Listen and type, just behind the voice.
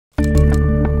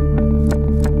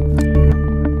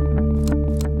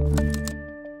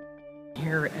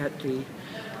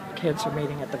cancer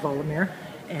meeting at the Vollmer,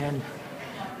 and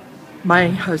my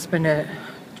husband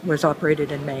was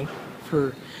operated in May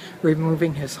for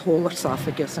removing his whole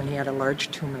esophagus, and he had a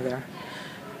large tumor there.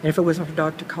 And if it wasn't for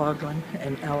Dr. Coughlin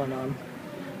and Al-Anon,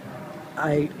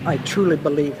 I truly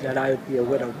believe that I would be a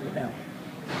widow right now.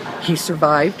 He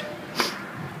survived.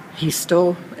 He's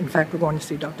still, in fact, we're going to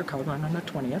see Dr. Coughlin on the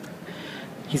 20th.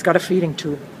 He's got a feeding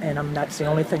tube, and that's the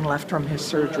only thing left from his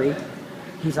surgery.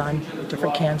 He's on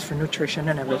different cans for nutrition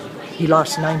and everything. He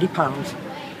lost 90 pounds.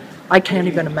 I can't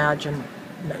even imagine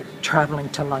traveling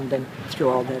to London through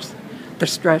all this. The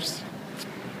stress, it's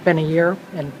been a year,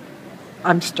 and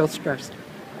I'm still stressed.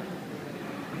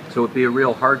 So it'd be a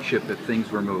real hardship if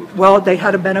things were moved. Well, they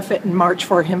had a benefit in March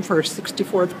for him for his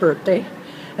 64th birthday,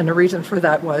 and the reason for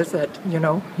that was that,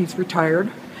 he's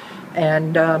retired,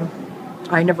 and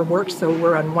I never worked, so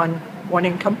we're on one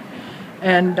income,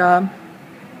 and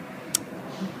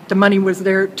the money was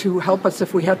there to help us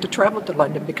if we had to travel to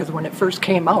London, because when it first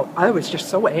came out, I was just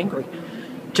so angry.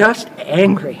 Just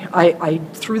angry. I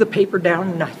threw the paper down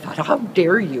and I thought, how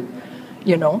dare you?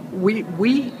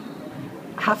 We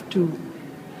have to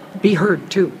be heard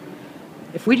too.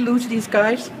 If we lose these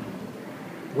guys,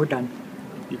 we're done.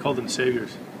 You called them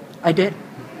saviors. I did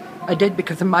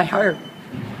because in my heart,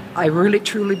 I really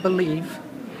truly believe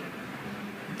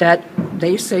that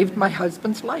they saved my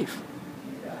husband's life.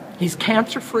 He's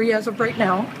cancer-free as of right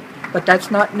now, but that's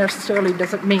not necessarily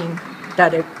doesn't mean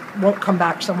that it won't come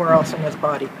back somewhere else in his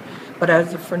body. But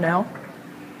as of for now,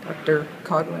 Dr.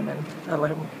 Coughlin and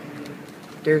Ellen,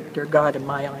 they're God in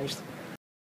my eyes.